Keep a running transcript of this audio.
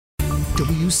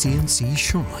WCNC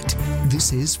Charlotte,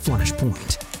 this is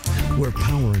Flashpoint, where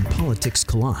power and politics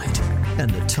collide and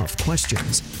the tough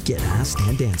questions get asked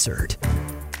and answered.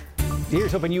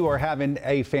 Here's hoping you are having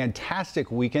a fantastic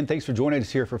weekend. Thanks for joining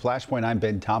us here for Flashpoint. I'm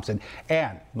Ben Thompson.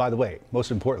 And by the way, most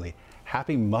importantly,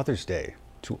 happy Mother's Day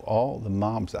to all the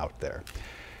moms out there.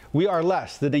 We are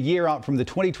less than a year out from the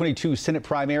 2022 Senate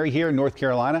primary here in North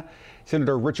Carolina.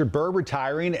 Senator Richard Burr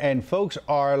retiring, and folks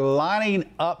are lining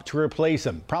up to replace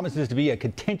him. Promises to be a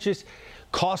contentious,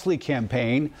 costly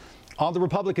campaign on the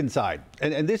Republican side.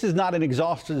 And this is not an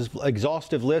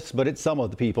exhaustive list, but it's some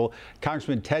of the people.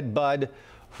 Congressman Ted Budd,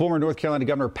 former North Carolina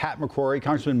Governor Pat McCrory,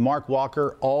 Congressman Mark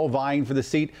Walker, all vying for the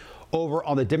seat. Over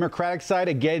on the Democratic side,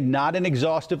 again, not an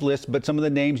exhaustive list, but some of the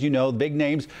names you know, the big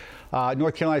names.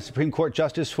 North Carolina Supreme Court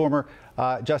Justice, former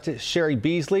Justice Sherry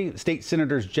Beasley, State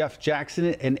Senators Jeff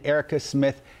Jackson and Erica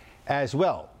Smith as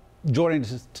well. Joining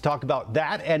us to talk about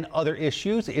that and other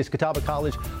issues is Catawba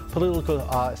College political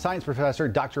science professor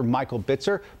Dr. Michael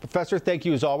Bitzer. Professor, thank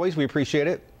you as always. We appreciate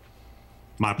it.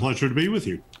 My pleasure to be with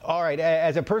you. All right.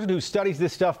 As a person who studies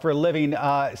this stuff for a living,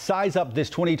 size up this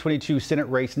 2022 Senate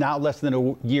race, now less than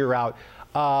a year out.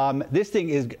 This thing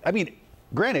is, I mean,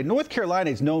 granted, North Carolina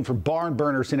is known for barn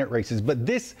burner Senate races, but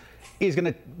this is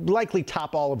going to likely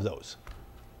top all of those.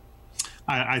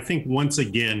 I think once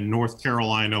again, North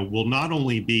Carolina will not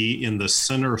only be in the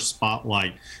center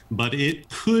spotlight, but it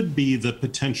could be the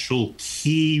potential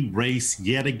key race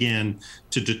yet again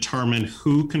to determine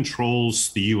who controls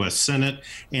the U.S. Senate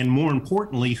and, more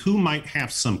importantly, who might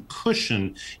have some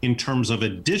cushion in terms of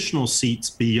additional seats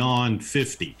beyond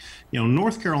 50. You know,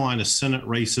 North Carolina Senate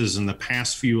races in the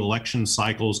past few election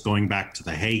cycles, going back to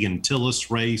the Hagan-Tillis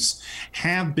race,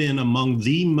 have been among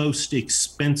the most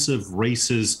expensive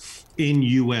races in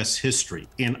U.S. history.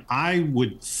 And I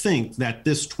would think that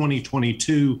this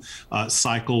 2022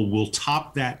 cycle will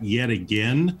top that yet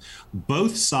again.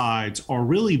 Both sides are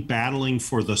really battling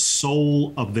for the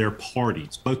soul of their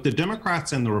parties. Both the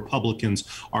Democrats and the Republicans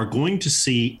are going to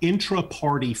see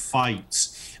intra-party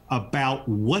fights about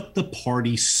what the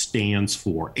party stands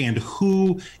for and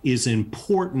who is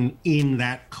important in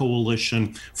that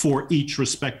coalition for each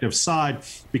respective side,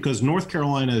 because North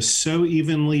Carolina is so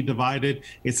evenly divided.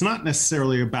 It's not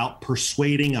necessarily about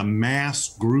persuading a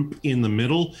mass group in the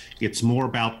middle. It's more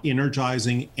about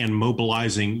energizing and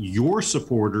mobilizing your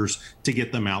supporters to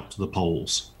get them out to the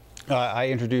polls. I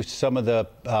introduced some of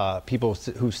the people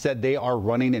who said they are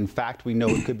running. In fact, we know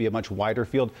it could be a much wider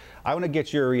field. I want to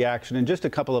get your reaction in just a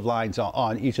couple of lines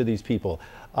on each of these people.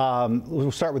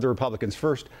 We'll start with the Republicans.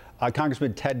 First,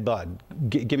 Congressman Ted Budd.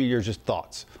 Give me your just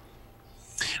thoughts.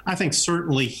 I think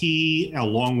certainly he,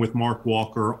 along with Mark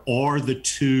Walker, are the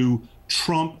two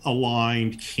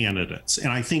Trump-aligned candidates.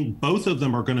 And I think both of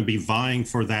them are going to be vying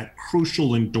for that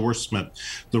crucial endorsement.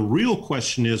 The real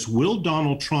question is, will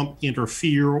Donald Trump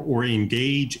interfere or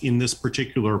engage in this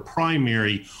particular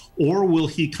primary, or will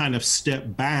he kind of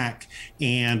step back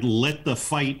and let the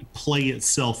fight play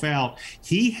itself out?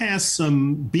 He has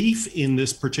some beef in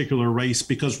this particular race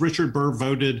because Richard Burr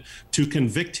voted to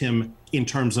convict him in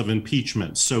terms of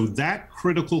impeachment. So that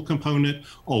critical component,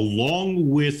 along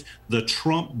with the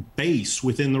Trump base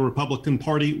within the Republican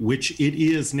Party, which it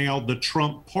is now the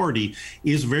Trump Party,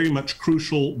 is very much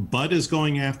crucial. Budd is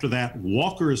going after that.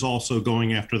 Walker is also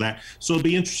going after that. So it'll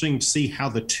be interesting to see how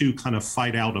the two kind of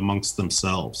fight out amongst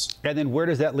themselves. And then where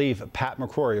does that leave Pat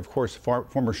McCrory, of course,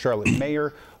 former Charlotte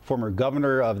mayor, former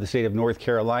governor of the state of North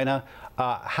Carolina?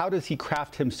 How does he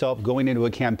craft himself going into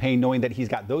a campaign knowing that he's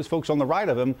got those folks on the right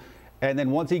of him? And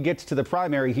then once he gets to the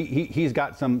primary, he's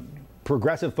got some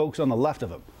progressive folks on the left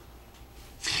of him.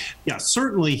 Yeah,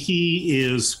 certainly he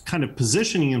is kind of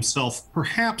positioning himself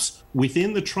perhaps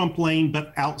within the Trump lane,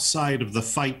 but outside of the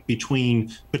fight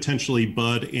between potentially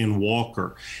Budd and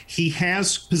Walker. He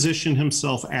has positioned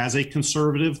himself as a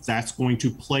conservative. That's going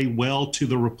to play well to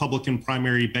the Republican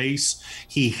primary base.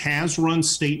 He has run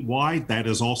statewide. That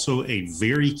is also a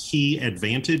very key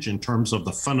advantage in terms of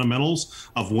the fundamentals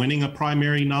of winning a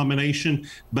primary nomination.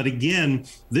 But again,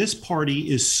 this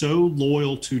party is so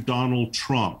loyal to Donald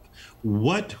Trump.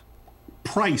 What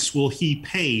price will he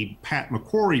pay, Pat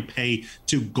McCrory pay,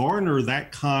 to garner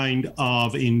that kind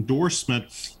of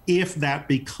endorsement if that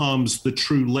becomes the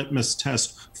true litmus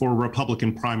test for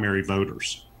Republican primary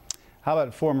voters? How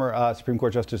about former Supreme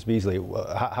Court Justice Beasley?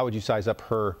 How would you size up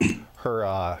her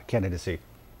candidacy?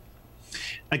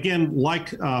 Again, like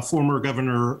former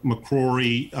Governor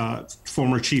McCrory,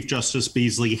 former Chief Justice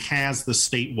Beasley has the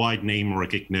statewide name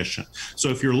recognition. So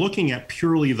if you're looking at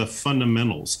purely the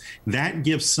fundamentals, that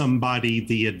gives somebody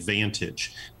the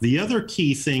advantage. The other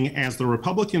key thing, as the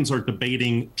Republicans are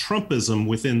debating Trumpism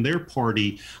within their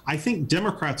party, I think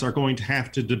Democrats are going to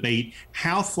have to debate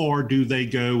how far do they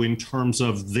go in terms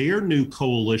of their new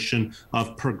coalition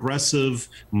of progressive,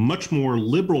 much more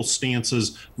liberal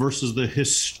stances versus the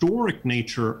historic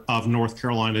nature of North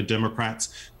Carolina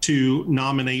Democrats to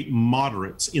nominate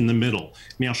moderates in the middle.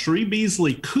 Now, Cherie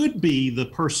Beasley could be the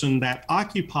person that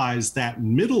occupies that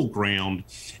middle ground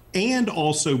and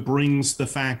also brings the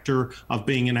factor of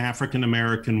being an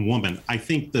African-American woman. I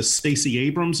think the Stacey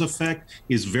Abrams effect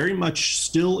is very much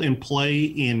still in play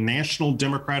in National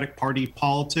Democratic Party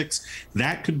politics.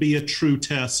 That could be a true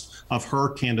test of her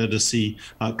candidacy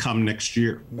come next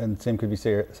year. And the same could be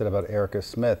said about Erica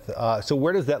Smith. So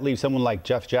where does that leave someone like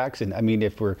Jeff Jackson? I mean,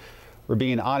 if we're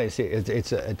being honest,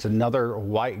 it's another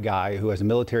white guy who has a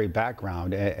military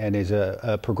background and is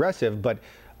a progressive, but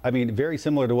I mean, very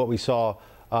similar to what we saw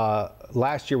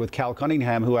last year with Cal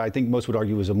Cunningham, who I think most would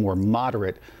argue is a more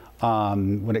moderate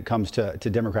when it comes to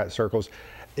Democrat circles.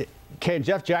 Can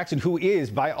Jeff Jackson, who is,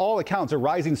 by all accounts, a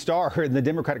rising star in the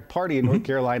Democratic Party in North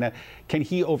Carolina, can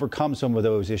he overcome some of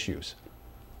those issues?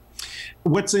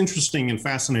 What's interesting and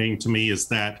fascinating to me is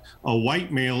that a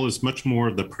white male is much more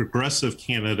the progressive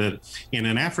candidate, and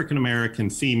an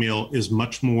African-American female is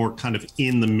much more kind of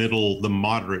in the middle, the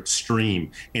moderate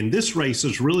stream. And this race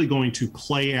is really going to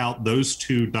play out those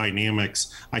two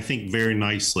dynamics, I think, very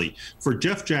nicely. For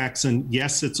Jeff Jackson,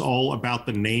 yes, it's all about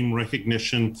the name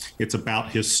recognition. It's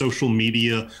about his social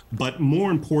media. But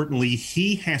more importantly,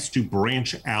 he has to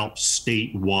branch out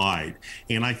statewide.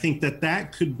 And I think that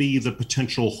that could be the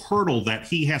potential hurdle that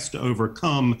he has to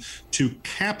overcome to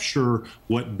capture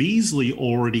what Beasley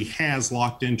already has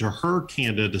locked into her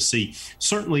candidacy.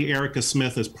 Certainly, Erica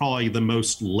Smith is probably the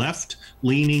most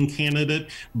left-leaning candidate,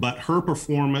 but her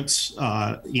performance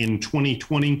in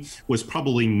 2020 was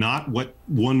probably not what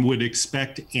one would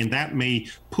expect, and that may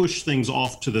push things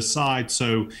off to the side.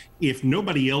 So if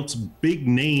nobody else big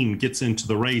name gets into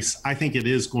the race, I think it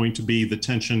is going to be the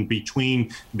tension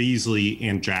between Beasley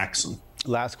and Jackson.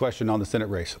 Last question on the Senate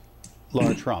race.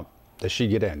 Laura Trump, does she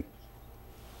get in?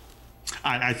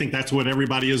 I think that's what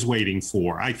everybody is waiting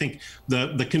for. I think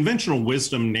the conventional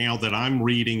wisdom now that I'm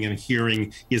reading and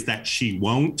hearing is that she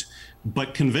won't.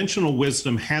 But conventional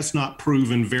wisdom has not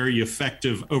proven very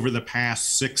effective over the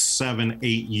past 6, 7,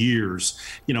 8 years.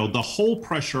 You know, the whole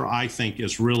pressure, I think,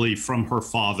 is really from her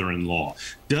father-in-law.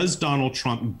 Does Donald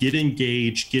Trump get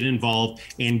engaged, get involved,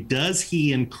 and does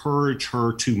he encourage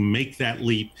her to make that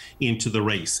leap into the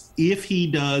race? If he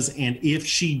does, and if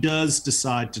she does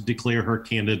decide to declare her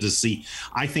candidacy,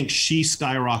 I think she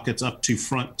skyrockets up to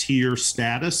frontier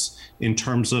status in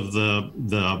terms of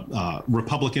the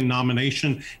Republican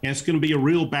nomination, and it's going to be a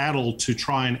real battle to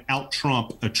try and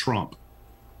out-Trump a Trump.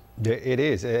 It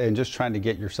is, and just trying to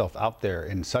get yourself out there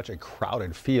in such a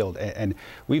crowded field. And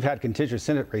we've had contentious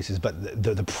Senate races, but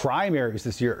the primaries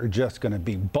this year are just going to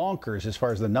be bonkers as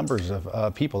far as the numbers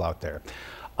of people out there.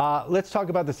 Let's talk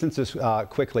about the census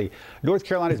quickly. North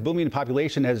Carolina's booming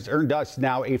population has earned us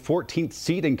now a 14th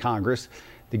seat in Congress.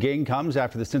 The gain comes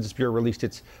after the Census Bureau released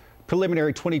its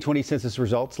preliminary 2020 census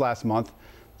results last month.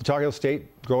 The Tar Heel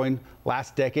State, growing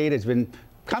last decade, has been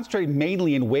concentrated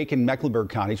mainly in Wake and Mecklenburg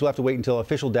counties. We'll have to wait until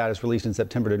official data is released in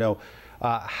September to know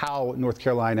how North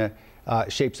Carolina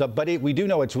shapes up. But we do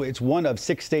know it's one of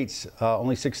 6 states,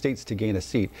 only 6 states to gain a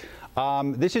seat.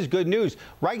 This is good news.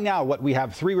 Right now, we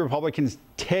have 3 Republicans,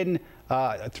 3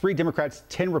 Democrats,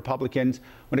 10 Republicans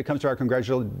when it comes to our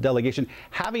congressional delegation.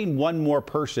 Having one more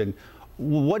person,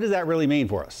 what does that really mean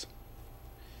for us?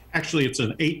 Actually, it's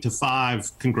an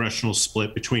 8-5 congressional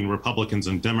split between Republicans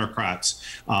and Democrats.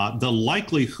 The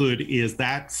likelihood is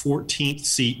that 14th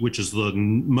seat, which is the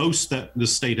most that the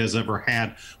state has ever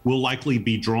had, will likely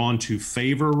be drawn to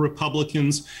favor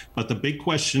Republicans. But the big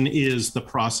question is the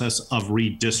process of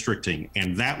redistricting,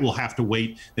 and that will have to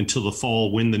wait until the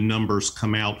fall when the numbers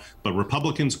come out. But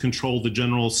Republicans control the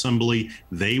General Assembly.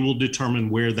 They will determine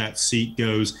where that seat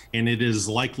goes, and it is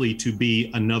likely to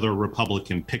be another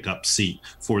Republican pickup seat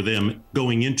for them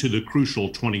going into the crucial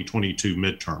 2022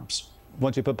 midterms.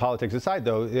 Once you put politics aside,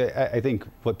 though, I think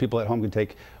what people at home can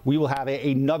take, we will have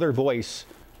another voice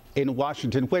in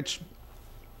Washington, which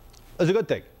is a good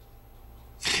thing.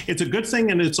 It's a good thing,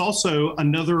 and it's also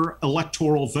another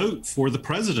electoral vote for the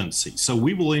presidency. So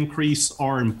we will increase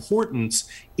our importance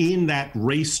in that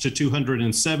race to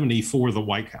 270 for the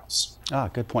White House.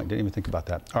 Good point. Didn't even think about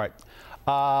that. All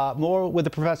right. More with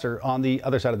the professor on the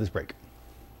other side of this break.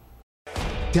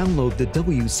 Download the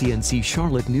WCNC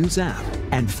Charlotte News app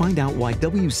and find out why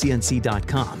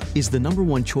WCNC.com is the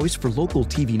 #1 choice for local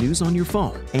TV news on your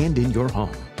phone and in your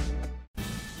home.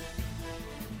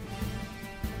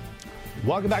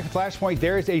 Welcome back to Flashpoint.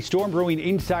 There is a storm brewing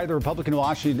inside the Republican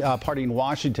Party in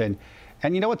Washington.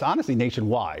 And you know what's honestly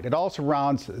nationwide. It all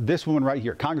surrounds this woman right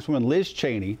here, Congresswoman Liz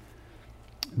Cheney.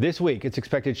 This week, it's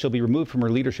expected she'll be removed from her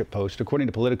leadership post. According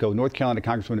to Politico, North Carolina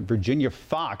Congresswoman Virginia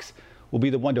Foxx will be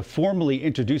the one to formally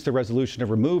introduce the resolution to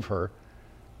remove her.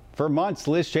 For months,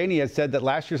 Liz Cheney has said that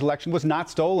last year's election was not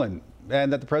stolen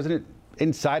and that the president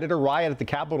incited a riot at the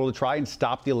Capitol to try and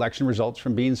stop the election results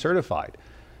from being certified.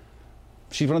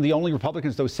 She's one of the only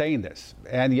Republicans, though, saying this,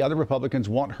 and the other Republicans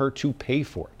want her to pay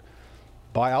for it.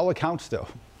 By all accounts, though,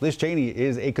 Liz Cheney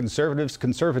is a conservative's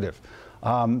conservative,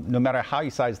 no matter how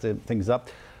you size things up.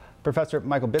 Professor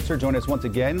Michael Bitzer joined us once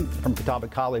again from Catawba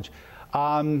College.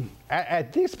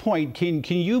 At this point, can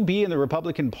you be in the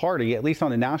Republican Party, at least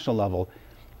on a national level,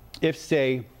 if,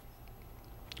 say,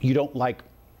 you don't like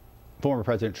former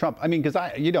President Trump? I mean, because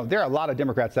there are a lot of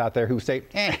Democrats out there who say,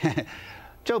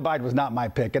 Joe Biden was not my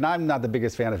pick, and I'm not the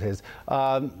biggest fan of his.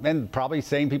 And probably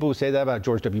same people who say that about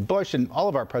George W. Bush and all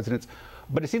of our presidents.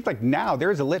 But it seems like now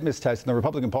there is a litmus test in the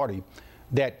Republican Party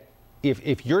that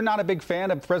if you're not a big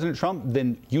fan of President Trump,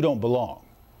 then you don't belong.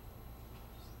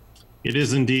 It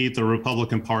is indeed the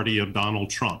Republican Party of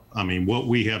Donald Trump. I mean, what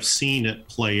we have seen it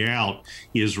play out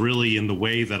is really in the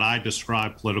way that I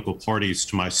describe political parties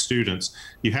to my students.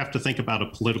 You have to think about a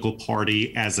political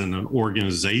party as an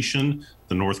organization.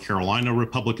 The North Carolina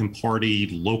Republican Party,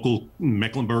 local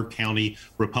Mecklenburg County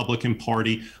Republican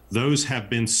Party, those have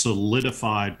been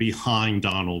solidified behind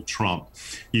Donald Trump.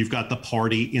 You've got the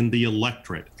party in the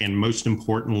electorate, and most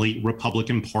importantly,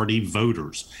 Republican Party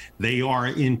voters. They are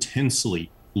intensely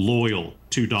loyal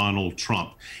to Donald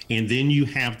Trump. And then you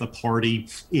have the party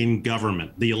in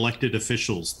government, the elected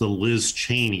officials, the Liz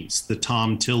Cheneys, the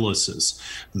Tom Tillises.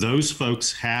 Those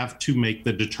folks have to make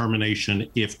the determination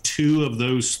if two of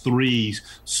those three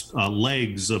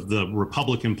legs of the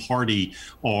Republican Party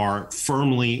are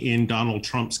firmly in Donald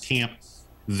Trump's camp,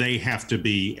 they have to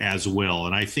be as well.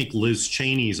 And I think Liz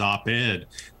Cheney's op-ed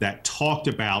that talked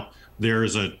about there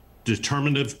is a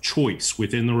determinative choice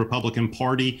within the Republican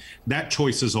Party, that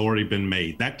choice has already been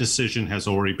made. That decision has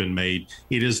already been made.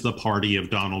 It is the party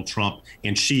of Donald Trump,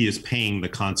 and she is paying the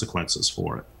consequences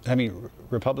for it. I mean,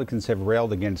 Republicans have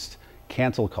railed against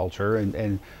cancel culture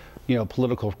and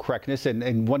political correctness,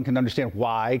 and one can understand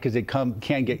why, because it can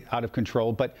get out of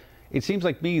control. But it seems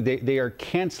like they are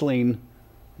canceling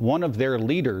one of their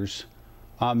leaders,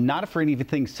 not for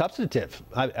anything substantive.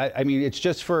 I mean, it's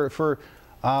just for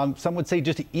some would say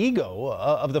just ego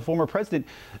of the former president.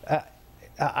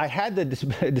 I had the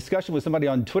discussion with somebody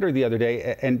on Twitter the other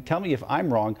day, and tell me if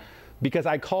I'm wrong, because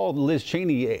I called Liz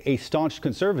Cheney a staunch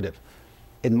conservative.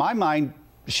 In my mind,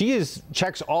 she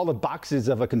checks all the boxes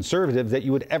of a conservative that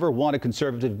you would ever want a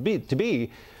conservative to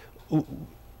be.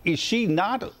 Is she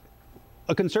not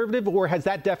a conservative, or has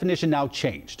that definition now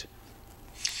changed?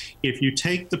 If you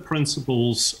take the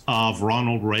principles of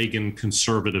Ronald Reagan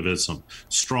conservatism,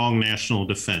 strong national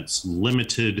defense,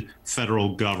 limited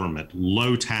federal government,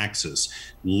 low taxes,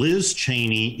 Liz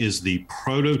Cheney is the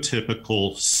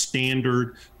prototypical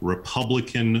standard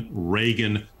Republican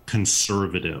Reagan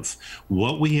conservative.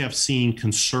 What we have seen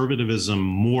conservatism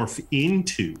morph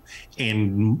into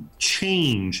and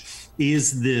change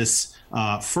is this,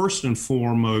 first and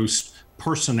foremost,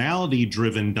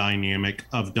 personality-driven dynamic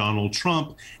of Donald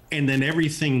Trump, and then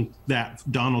everything that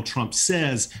Donald Trump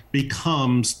says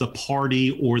becomes the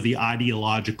party or the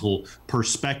ideological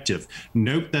perspective.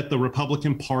 Note that the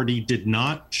Republican Party did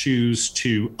not choose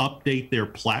to update their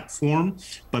platform,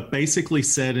 but basically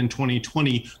said in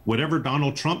 2020, whatever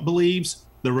Donald Trump believes,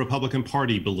 the Republican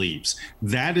Party believes.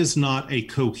 That is not a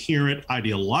coherent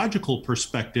ideological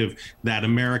perspective that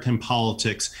American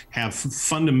politics have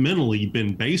fundamentally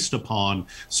been based upon.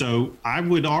 So I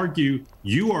would argue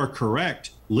you are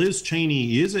correct. Liz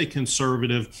Cheney is a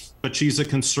conservative, but she's a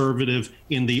conservative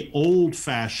in the old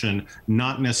fashion,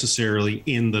 not necessarily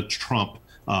in the Trump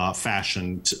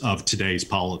fashion of today's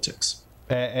politics.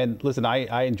 And listen,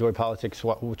 I enjoy politics,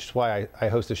 which is why I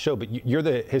host this show. But you're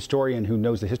the historian who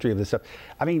knows the history of this stuff.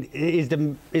 I mean,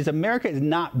 is America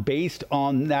not based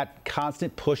on that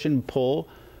constant push and pull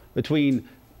between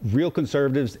real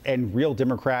conservatives and real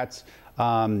Democrats,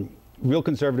 real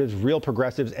conservatives, real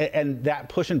progressives, and that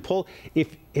push and pull?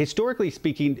 If historically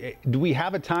speaking, do we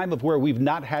have a time of where we've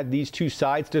not had these two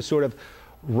sides to sort of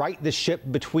right the ship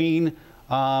between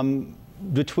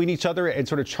each other and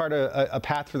sort of chart a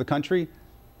path for the country?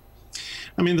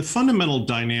 I mean, the fundamental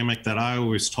dynamic that I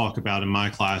always talk about in my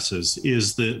classes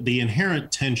is the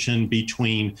inherent tension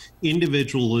between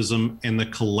individualism and the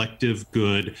collective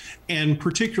good, and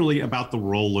particularly about the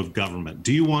role of government.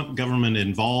 Do you want government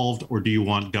involved, or do you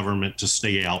want government to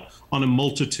stay out on a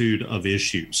multitude of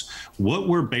issues? What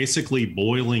we're basically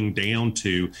boiling down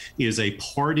to is a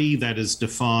party that is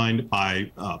defined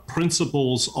by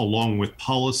principles along with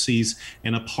policies,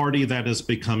 and a party that has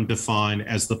become defined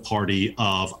as the party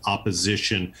of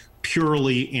opposition,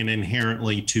 purely and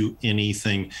inherently to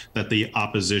anything that the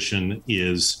opposition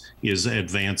is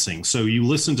advancing. So you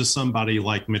listen to somebody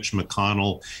like Mitch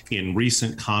McConnell in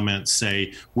recent comments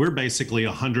say, we're basically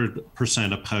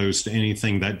 100% opposed to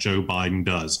anything that Joe Biden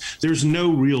does. There's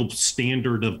no real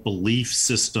standard of belief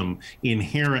system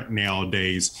inherent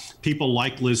nowadays. People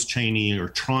like Liz Cheney are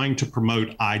trying to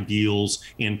promote ideals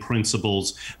and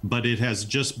principles, but it has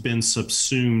just been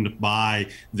subsumed by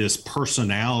this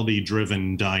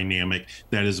personality-driven dynamic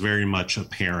that is very much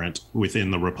apparent within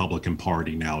the Republican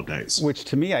Party nowadays. Which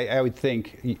to me, I would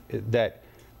think that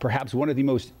perhaps one of the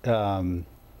most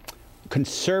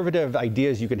conservative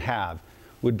ideas you can have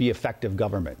would be effective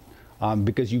government.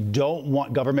 Because you don't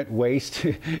want government waste,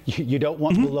 you don't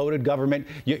want bloated government,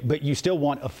 but you still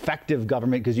want effective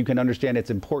government because you can understand its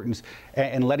importance,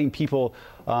 and letting people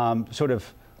sort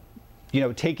of,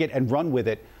 take it and run with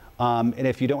it. And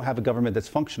if you don't have a government that's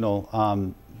functional,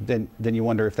 then you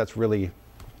wonder if that's really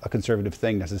a conservative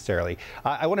thing necessarily.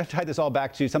 I want to tie this all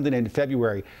back to something in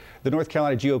February. The North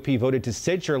Carolina GOP voted to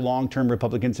censure long-term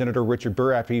Republican Senator Richard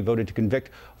Burr after he voted to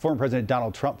convict former President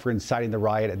Donald Trump for inciting the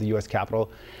riot at the U.S. Capitol.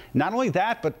 Not only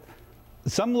that, but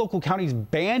some local counties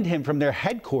banned him from their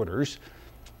headquarters.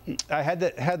 I had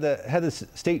the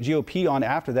state GOP on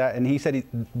after that, and he said,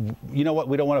 you know what,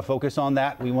 we don't want to focus on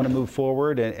that. We want to move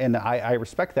forward, and I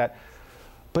respect that.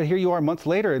 But here you are months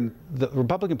later, and the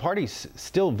Republican Party's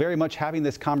still very much having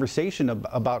this conversation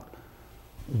about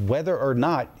whether or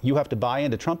not you have to buy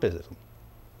into Trumpism.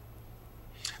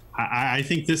 I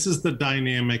think this is the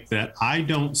dynamic that I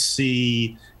don't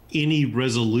see any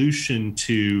resolution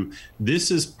to. This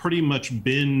has pretty much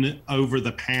been over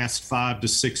the past 5 to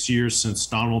 6 years since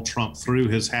Donald Trump threw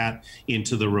his hat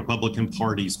into the Republican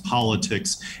Party's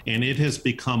politics, and it has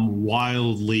become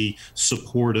wildly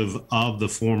supportive of the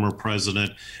former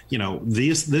president.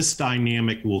 This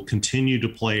dynamic will continue to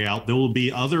play out. There will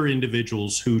be other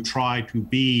individuals who try to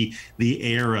be the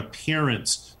heir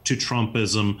apparent to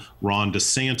Trumpism. Ron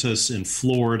DeSantis in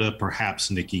Florida, perhaps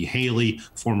Nikki Haley,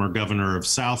 former governor of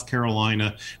South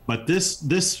Carolina. But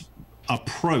this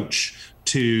approach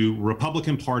to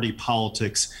Republican Party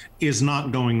politics is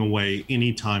not going away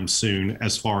anytime soon,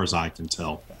 as far as I can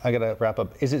tell. I got to wrap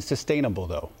up. Is it sustainable,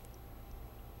 though?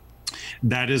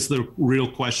 That is the real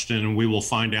question, and we will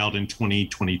find out in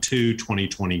 2022,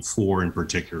 2024 in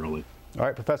particularly. All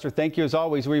right, Professor, thank you as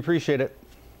always. We appreciate it.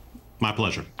 My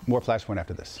pleasure. More Flashpoint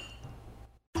after this.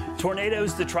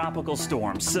 Tornadoes to tropical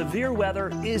storms, severe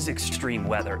weather is extreme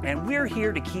weather, and we're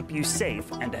here to keep you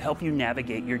safe and to help you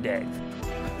navigate your day.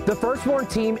 The First Warn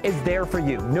team is there for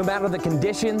you, no matter the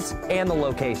conditions and the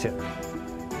location.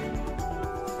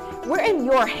 We're in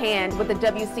your hand with the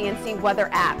WCNC Weather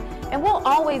app, and we'll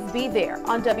always be there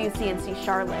on WCNC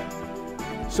Charlotte.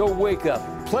 So wake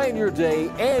up, plan your day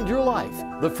and your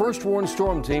life. The First Warn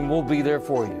Storm Team will be there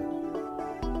for you.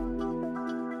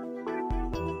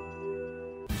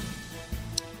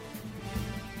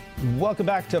 Welcome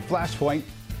back to Flashpoint.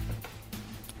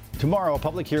 Tomorrow, a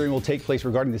public hearing will take place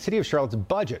regarding the City of Charlotte's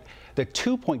budget. The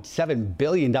 $2.7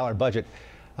 billion budget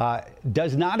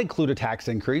does not include a tax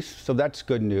increase, so that's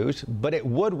good news, but it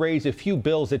would raise a few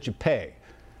bills that you pay.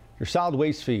 Your solid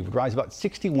waste fee would rise about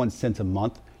 61 cents a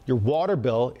month. Your water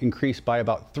bill increased by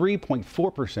about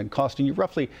 3.4%, costing you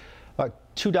roughly about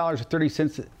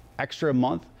 $2.30 extra a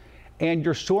month. And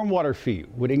your stormwater fee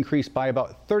would increase by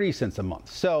about 30 cents a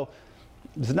month. So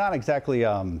it's not exactly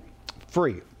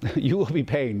free. You will be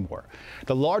paying more.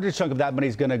 The largest chunk of that money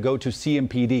is going to go to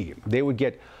CMPD. They would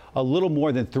get a little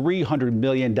more than $300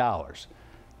 million.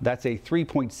 That's a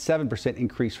 3.7%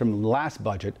 increase from the last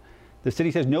budget. The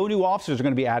city says no new officers are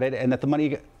going to be added and that the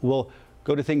money will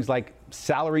go to things like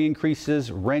salary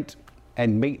increases, rent,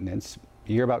 and maintenance.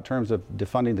 You hear about terms of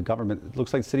defunding the government. It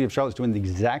looks like the city of Charlotte is doing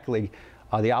exactly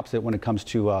the opposite when it comes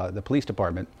to the police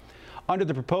department. Under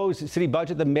the proposed city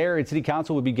budget, the mayor and city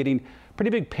council would be getting pretty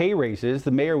big pay raises.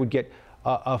 The mayor would get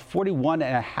a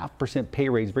 41.5% pay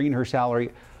raise, bringing her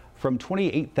salary from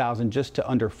 $28,000 just to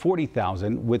under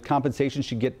 $40,000. With compensation,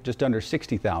 she'd get just under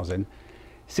 $60,000.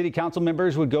 City council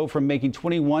members would go from making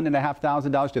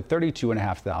 $21,500 to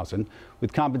 $32,500.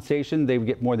 With compensation, they would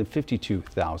get more than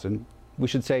 $52,000. We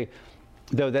should say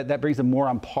though that brings them more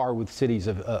on par with cities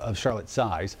of Charlotte's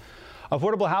size.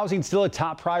 Affordable housing still a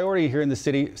top priority here in the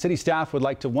city. City staff would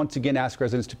like to once again ask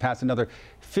residents to pass another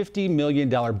 $50 million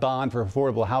bond for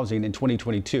affordable housing in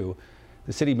 2022.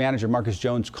 The city manager, Marcus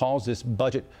Jones, calls this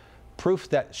budget proof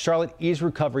that Charlotte is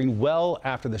recovering well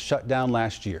after the shutdown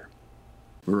last year.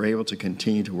 We were able to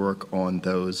continue to work on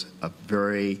those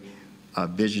very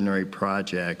visionary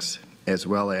projects, as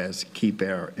well as keep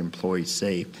our employees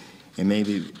safe, and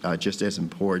maybe just as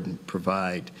important,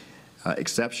 provide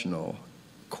exceptional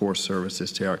core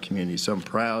services to our community. So I'm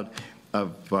proud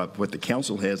of what the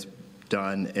council has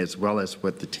done, as well as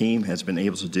what the team has been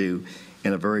able to do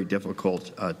in a very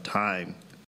difficult time.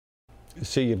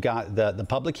 So you've got the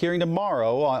public hearing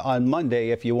tomorrow on Monday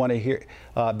if you want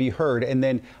to be heard, and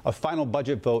then a final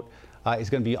budget vote is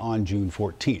going to be on June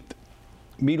 14th.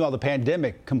 Meanwhile, the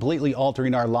pandemic completely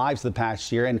altering our lives the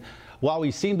past year, and while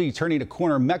we seem to be turning a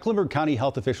corner, Mecklenburg County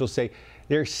health officials say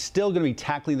they're still going to be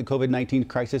tackling the COVID-19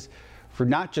 crisis for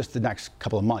not just the next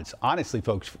couple of months. Honestly,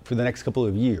 folks, for the next couple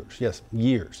of years. Yes,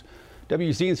 years.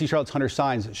 WCNC Charlotte's Hunter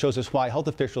Signs shows us why health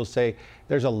officials say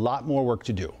there's a lot more work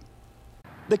to do.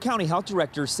 The county health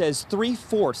director says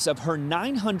 3/4 of her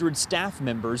 900 staff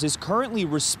members is currently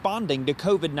responding to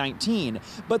COVID-19,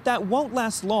 but that won't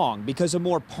last long because a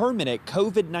more permanent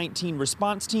COVID-19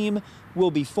 response team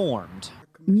will be formed.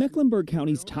 Mecklenburg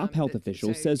County's top health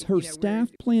official says her staff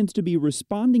plans to be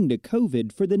responding to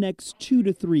COVID for the next 2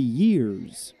 to 3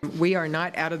 years. We are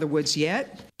not out of the woods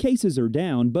yet. Cases are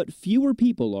down, but fewer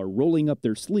people are rolling up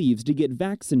their sleeves to get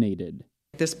vaccinated.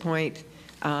 At this point,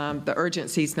 the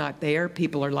urgency's not there.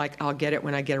 People are like, I'll get it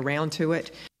when I get around to it.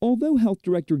 Although Health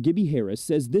Director Gibby Harris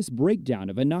says this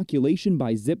breakdown of inoculation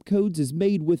by zip codes is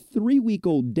made with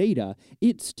 3-week-old data,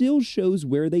 it still shows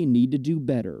where they need to do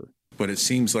better. But it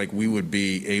seems like we would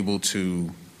be able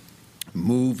to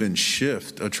move and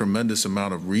shift a tremendous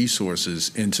amount of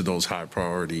resources into those high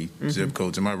priority zip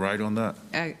codes. Am I right on that?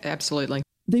 Absolutely.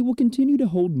 They will continue to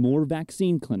hold more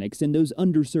vaccine clinics in those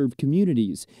underserved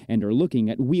communities and are looking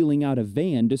at wheeling out a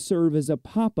van to serve as a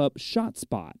pop-up shot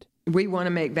spot. We want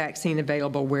to make vaccine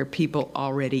available where people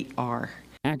already are.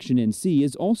 Action NC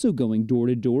is also going door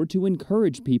to door to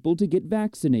encourage people to get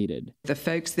vaccinated. The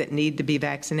folks that need to be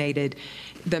vaccinated,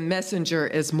 the messenger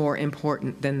is more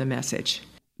important than the message.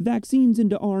 Vaccines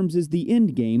into arms is the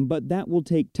end game, but that will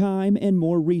take time and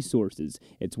more resources.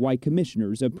 It's why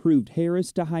commissioners approved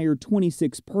Harris to hire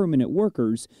 26 permanent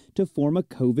workers to form a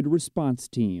COVID response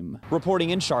team.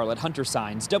 Reporting in Charlotte, Hunter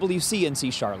Signs,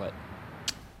 WCNC Charlotte.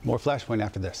 More Flashpoint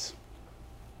after this.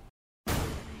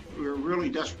 We're really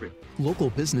desperate. Local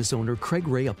business owner Craig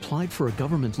Ray applied for a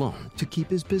government loan to keep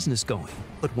his business going.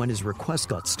 But when his request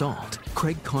got stalled,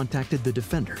 Craig contacted the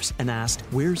Defenders and asked,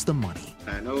 where's the money?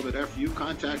 I know that after you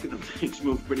contacted them, things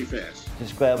moved pretty fast.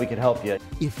 Just glad we could help you.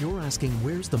 If you're asking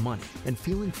where's the money and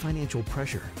feeling financial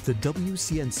pressure, the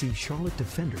WCNC Charlotte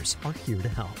Defenders are here to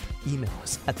help. Email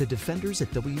us at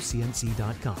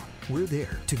thedefenders@wcnc.com. We're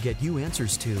there to get you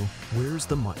answers to where's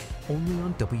the money, only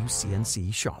on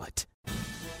WCNC Charlotte.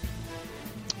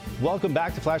 Welcome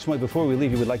back to Flashpoint. Before we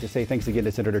leave, we would like to say thanks again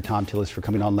to Senator Thom Tillis for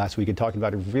coming on last week and talking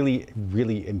about a really,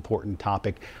 really important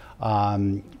topic,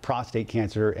 prostate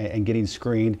cancer and getting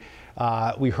screened.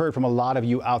 We heard from a lot of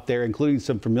you out there, including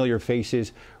some familiar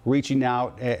faces, reaching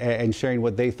out and sharing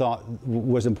what they thought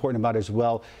was important about it as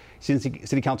well.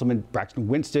 City Councilman Braxton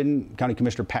Winston, County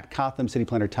Commissioner Pat Cotham, City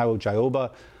Planner Taiwo Jaioba.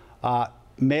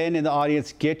 Men in the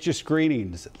audience, get your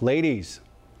screenings. Ladies,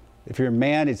 if your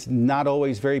man is not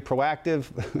always very proactive,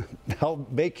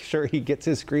 help make sure he gets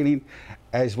his screening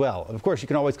as well. Of course, you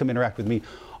can always come interact with me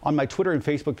on my Twitter and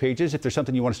Facebook pages. If there's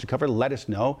something you want us to cover, let us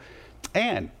know.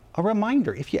 And a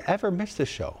reminder, if you ever miss the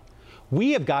show,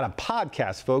 we have got a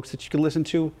podcast, folks, that you can listen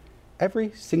to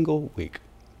every single week.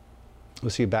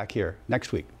 We'll see you back here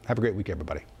next week. Have a great week,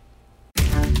 everybody.